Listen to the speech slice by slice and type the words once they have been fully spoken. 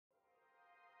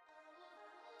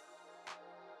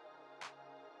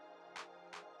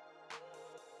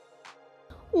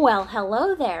Well,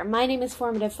 hello there. My name is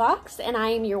formativefox, and I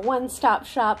am your one-stop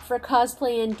shop for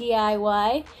cosplay and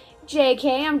DIY.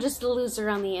 JK, I'm just a loser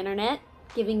on the internet,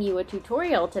 giving you a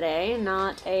tutorial today.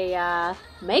 Not a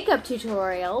makeup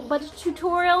tutorial, but a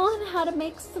tutorial on how to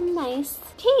make some nice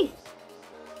teeth.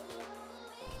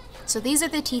 So these are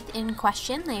the teeth in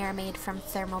question. They are made from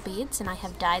thermal beads, and I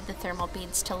have dyed the thermal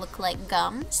beads to look like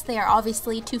gums. They are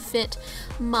obviously to fit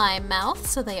my mouth,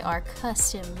 so they are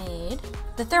custom made.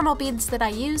 The thermal beads that I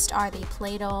used are the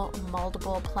Play-Doh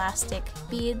moldable plastic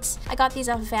beads. I got these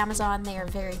off of Amazon. They are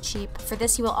very cheap. For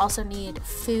this you will also need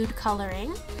food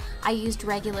coloring. I used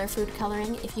regular food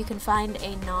coloring. If you can find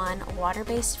a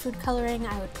non-water-based food coloring,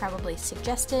 I would probably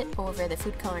suggest it over the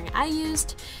food coloring I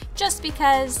used, just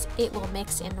because it will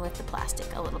mix in with the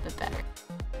plastic a little bit better.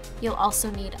 You'll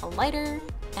also need a lighter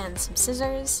and some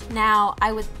scissors. Now,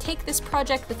 I would take this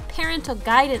project with parental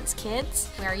guidance, kids.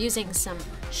 We are using some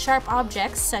sharp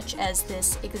objects such as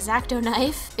this exacto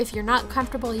knife. If you're not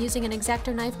comfortable using an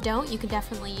exacto knife, don't. You can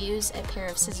definitely use a pair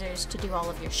of scissors to do all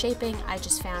of your shaping. I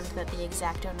just found that the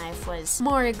exacto knife was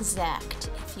more exact,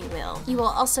 if you will. You will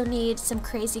also need some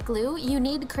krazy glue. You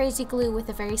need krazy glue with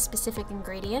a very specific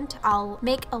ingredient. I'll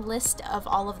make a list of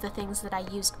all of the things that I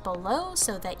used below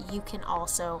so that you can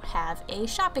also have a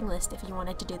shopping list if you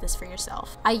wanted to do this for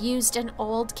yourself. I used an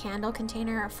old candle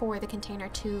container for the container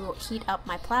to heat up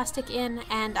my plastic in,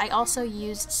 and I also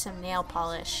used some nail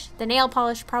polish. The nail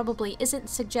polish probably isn't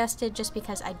suggested just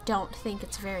because I don't think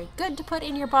it's very good to put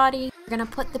in your body. You're gonna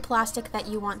put the plastic that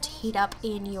you want to heat up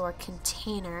in your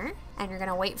container, and you're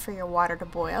gonna wait for your water to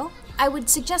boil. I would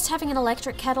suggest having an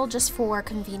electric kettle just for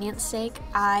convenience sake.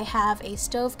 I have a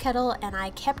stove kettle and I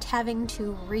kept having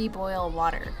to reboil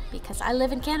water because I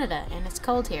live in Canada and it's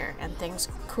cold here and things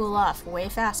cool off way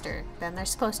faster than they're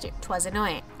supposed to. 'Twas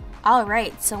annoying.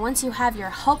 Alright, so once you have your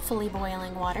hopefully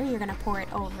boiling water, you're gonna pour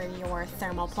it over your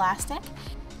thermoplastic.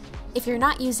 If you're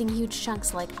not using huge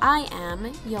chunks like I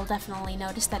am, you'll definitely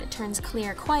notice that it turns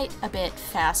clear quite a bit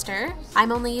faster.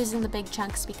 I'm only using the big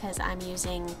chunks because I'm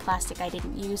using plastic I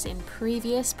didn't use in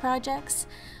previous projects.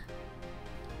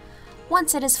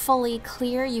 Once it is fully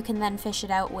clear, you can then fish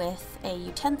it out with a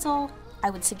utensil. I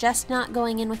would suggest not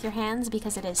going in with your hands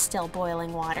because it is still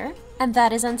boiling water, and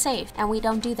that is unsafe, and we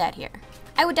don't do that here.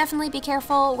 I would definitely be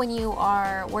careful when you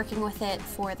are working with it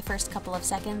for the first couple of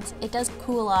seconds. It does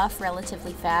cool off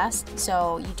relatively fast,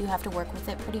 so you do have to work with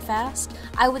it pretty fast.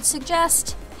 I would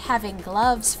suggest having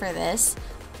gloves for this.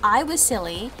 I was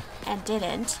silly and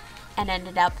didn't, and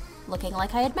ended up looking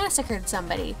like I had massacred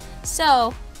somebody.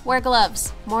 So, wear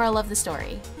gloves. Moral of the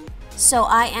story. So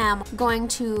I am going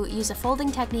to use a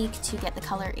folding technique to get the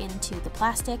color into the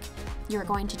plastic. You're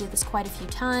going to do this quite a few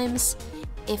times.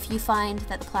 If you find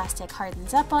that the plastic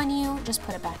hardens up on you, just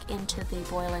put it back into the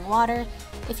boiling water.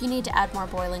 If you need to add more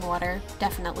boiling water,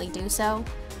 definitely do so.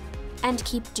 And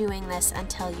keep doing this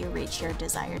until you reach your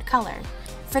desired color.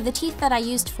 For the teeth that I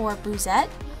used for Bouzette,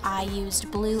 I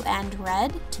used blue and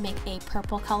red to make a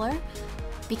purple color,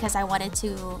 because I wanted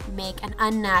to make an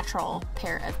unnatural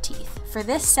pair of teeth. For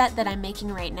this set that I'm making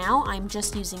right now, I'm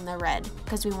just using the red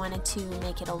because we wanted to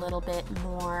make it a little bit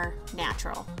more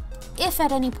natural. If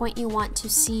at any point you want to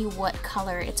see what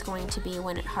color it's going to be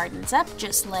when it hardens up,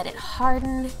 just let it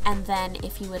harden, and then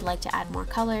if you would like to add more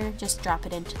color, just drop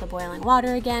it into the boiling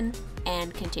water again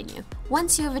and continue.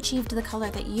 Once you have achieved the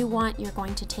color that you want, you're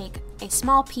going to take a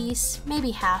small piece,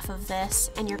 maybe half of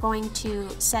this, and you're going to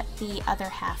set the other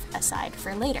half aside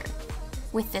for later.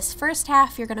 With this first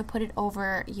half, you're going to put it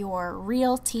over your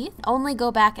real teeth. Only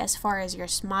go back as far as your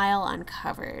smile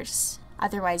uncovers.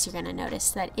 Otherwise, you're going to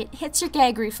notice that it hits your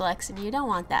gag reflex, and you don't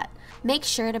want that. Make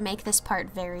sure to make this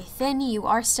part very thin. You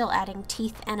are still adding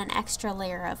teeth and an extra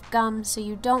layer of gum, so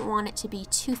you don't want it to be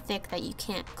too thick that you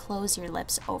can't close your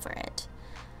lips over it.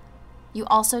 You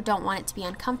also don't want it to be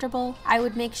uncomfortable. I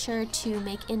would make sure to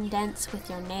make indents with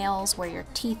your nails where your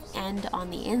teeth end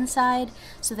on the inside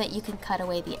so that you can cut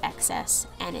away the excess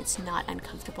and it's not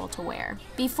uncomfortable to wear.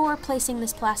 Before placing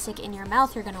this plastic in your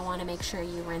mouth, you're going to want to make sure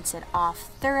you rinse it off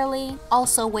thoroughly.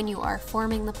 Also, when you are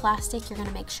forming the plastic, you're going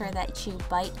to make sure that you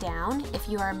bite down. If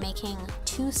you are making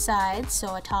two sides,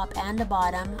 so a top and a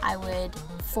bottom, I would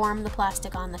form the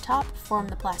plastic on the top, form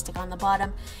the plastic on the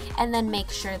bottom, and then make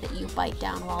sure that you bite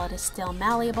down while it is still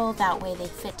malleable. That way they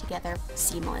fit together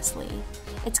seamlessly.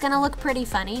 It's gonna look pretty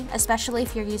funny, especially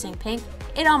if you're using pink.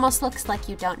 It almost looks like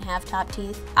you don't have top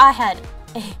teeth. I had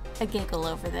a giggle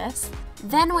over this.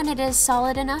 Then when it is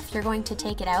solid enough, you're going to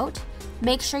take it out.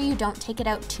 Make sure you don't take it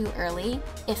out too early.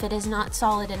 If it is not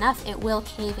solid enough, it will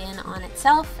cave in on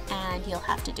itself and you'll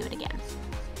have to do it again.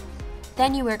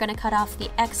 Then you are going to cut off the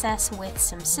excess with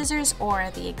some scissors or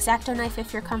the exacto knife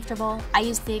if you're comfortable. I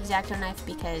used the exacto knife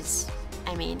because,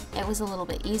 I mean, it was a little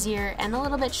bit easier and a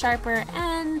little bit sharper,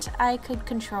 and I could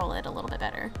control it a little bit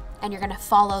better. And you're going to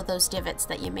follow those divots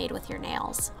that you made with your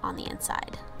nails on the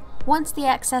inside. Once the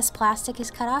excess plastic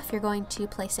is cut off, you're going to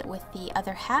place it with the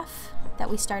other half that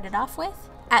we started off with.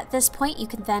 At this point, you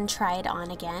can then try it on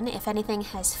again. If anything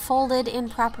has folded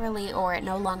improperly or it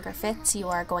no longer fits, you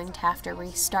are going to have to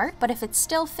restart. But if it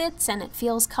still fits and it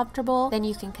feels comfortable, then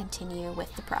you can continue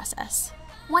with the process.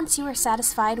 Once you are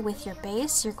satisfied with your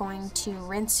base, you're going to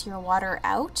rinse your water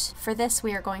out. For this,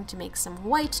 we are going to make some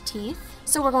white teeth.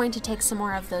 So we're going to take some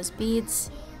more of those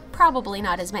beads, probably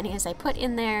not as many as I put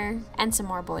in there, and some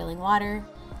more boiling water.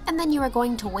 And then you are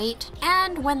going to wait,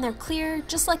 and when they're clear,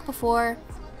 just like before,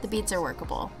 the beads are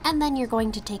workable. And then you're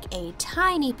going to take a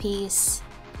tiny piece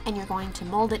and you're going to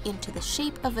mold it into the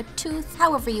shape of a tooth,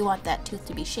 however you want that tooth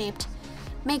to be shaped.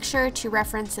 Make sure to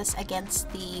reference this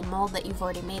against the mold that you've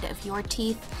already made of your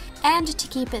teeth, and to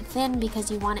keep it thin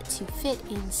because you want it to fit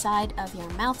inside of your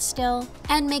mouth still.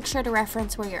 And make sure to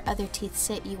reference where your other teeth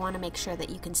sit. You want to make sure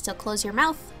that you can still close your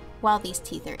mouth while these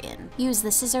teeth are in. Use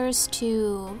the scissors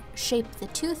to shape the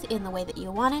tooth in the way that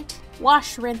you want it.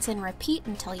 Wash, rinse, and repeat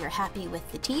until you're happy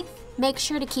with the teeth. Make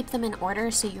sure to keep them in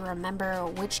order so you remember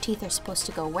which teeth are supposed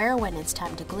to go where when it's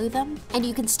time to glue them. And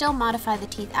you can still modify the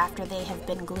teeth after they have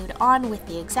been glued on with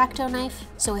the exacto knife.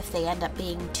 So if they end up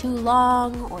being too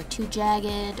long or too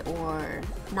jagged or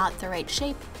not the right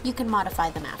shape, you can modify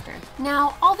them after.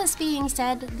 Now, all this being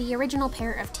said, the original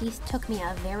pair of teeth took me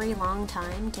a very long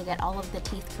time to get all of the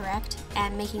teeth correct,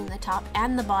 and making the top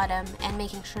and the bottom and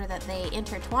making sure that they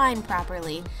intertwine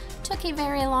properly took a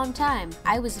very long time.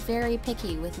 I was very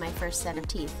picky with my first set of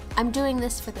teeth. I'm doing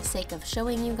this for the sake of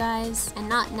showing you guys and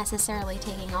not necessarily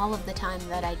taking all of the time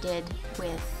that I did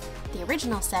with the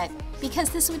original set, because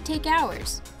this would take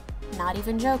hours. Not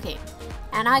even joking.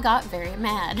 And I got very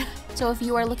mad. So if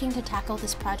you are looking to tackle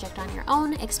this project on your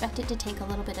own, expect it to take a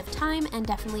little bit of time and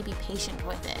definitely be patient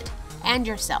with it. And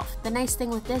yourself. The nice thing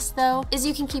with this though is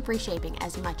you can keep reshaping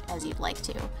as much as you'd like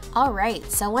to.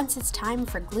 Alright, so once it's time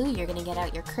for glue, you're gonna get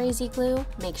out your krazy glue,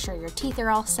 make sure your teeth are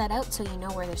all set out so you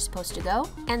know where they're supposed to go,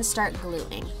 and start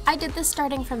gluing. I did this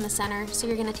starting from the center, so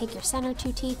you're gonna take your center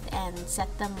two teeth and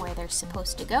set them where they're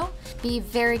supposed to go. Be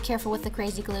very careful with the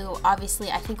krazy glue.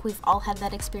 Obviously, I think we've all had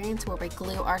that experience where we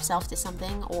glue ourselves to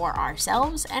something or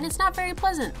ourselves, and it's not very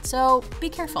pleasant, so be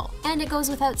careful. And it goes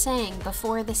without saying,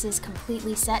 before this is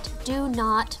completely set, do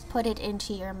not put it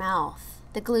into your mouth.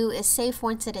 The glue is safe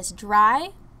once it is dry,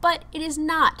 but it is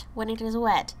not when it is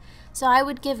wet. So I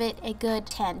would give it a good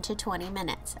 10 to 20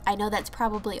 minutes. I know that's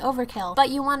probably overkill, but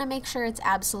you want to make sure it's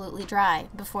absolutely dry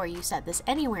before you set this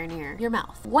anywhere near your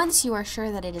mouth. Once you are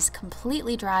sure that it is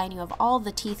completely dry and you have all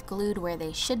the teeth glued where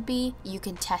they should be, you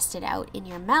can test it out in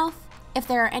your mouth. If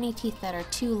there are any teeth that are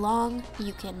too long,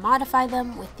 you can modify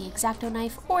them with the exacto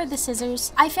knife or the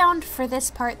scissors. I found for this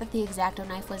part that the exacto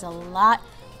knife was a lot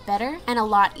better and a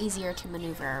lot easier to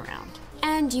maneuver around.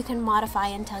 And you can modify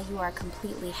until you are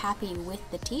completely happy with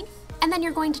the teeth. And then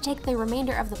you're going to take the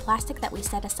remainder of the plastic that we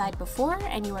set aside before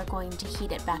and you are going to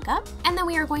heat it back up. And then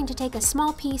we are going to take a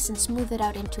small piece and smooth it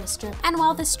out into a strip. And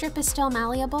while the strip is still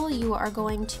malleable, you are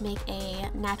going to make a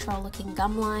natural looking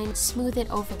gum line, smooth it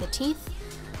over the teeth,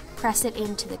 press it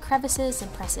into the crevices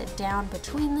and press it down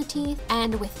between the teeth,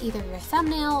 and with either your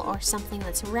thumbnail or something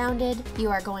that's rounded, you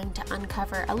are going to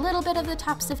uncover a little bit of the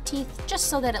tops of teeth just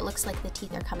so that it looks like the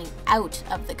teeth are coming out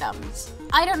of the gums.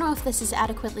 I don't know if this is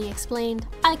adequately explained.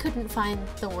 I couldn't find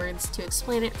the words to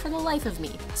explain it for the life of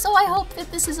me. So I hope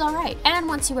that this is alright. And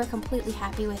once you are completely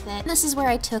happy with it, this is where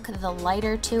I took the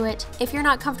lighter to it. If you're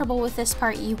not comfortable with this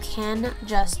part, you can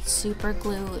just super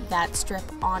glue that strip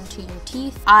onto your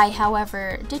teeth. I,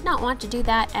 however, did not want to do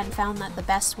that and found that the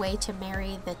best way to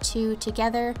marry the two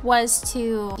together was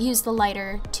to use the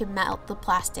lighter to melt the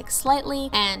plastic slightly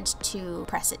and to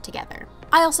press it together.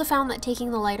 I also found that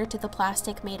taking the lighter to the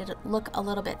plastic made it look a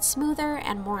little bit smoother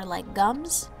and more like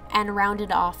gums, and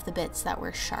rounded off the bits that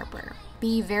were sharper.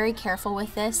 Be very careful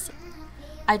with this.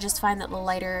 I just find that the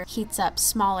lighter heats up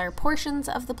smaller portions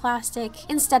of the plastic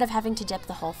instead of having to dip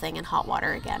the whole thing in hot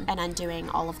water again and undoing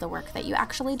all of the work that you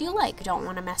actually do like. You don't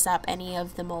want to mess up any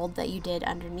of the mold that you did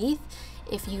underneath.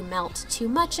 If you melt too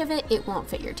much of it, it won't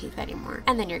fit your teeth anymore,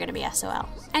 and then you're gonna be SOL.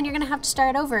 And you're gonna have to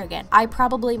start over again. I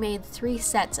probably made 3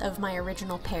 sets of my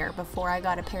original pair before I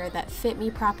got a pair that fit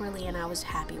me properly and I was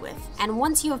happy with. And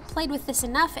once you have played with this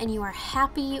enough and you are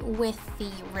happy with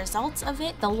the results of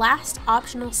it, the last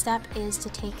optional step is to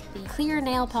take the clear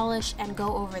nail polish and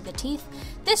go over the teeth.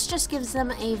 This just gives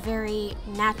them a very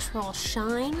natural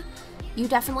shine. You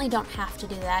definitely don't have to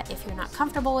do that if you're not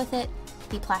comfortable with it.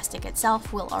 The plastic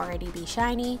itself will already be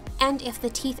shiny. And if the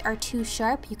teeth are too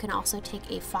sharp, you can also take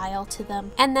a file to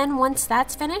them. And then once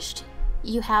that's finished,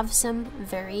 you have some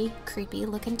very creepy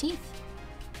looking teeth.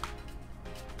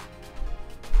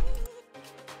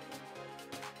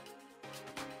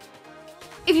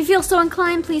 If you feel so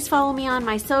inclined, please follow me on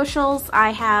my socials. I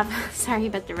have, sorry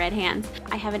about the red hands.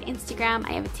 I have an Instagram,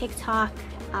 I have a TikTok.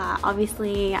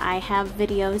 Obviously, I have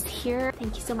videos here.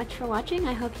 Thank you so much for watching.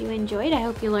 I hope you enjoyed. I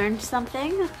hope you learned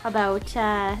something about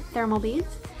thermal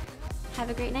beads. Have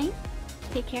a great night.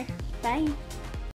 Take care. Bye.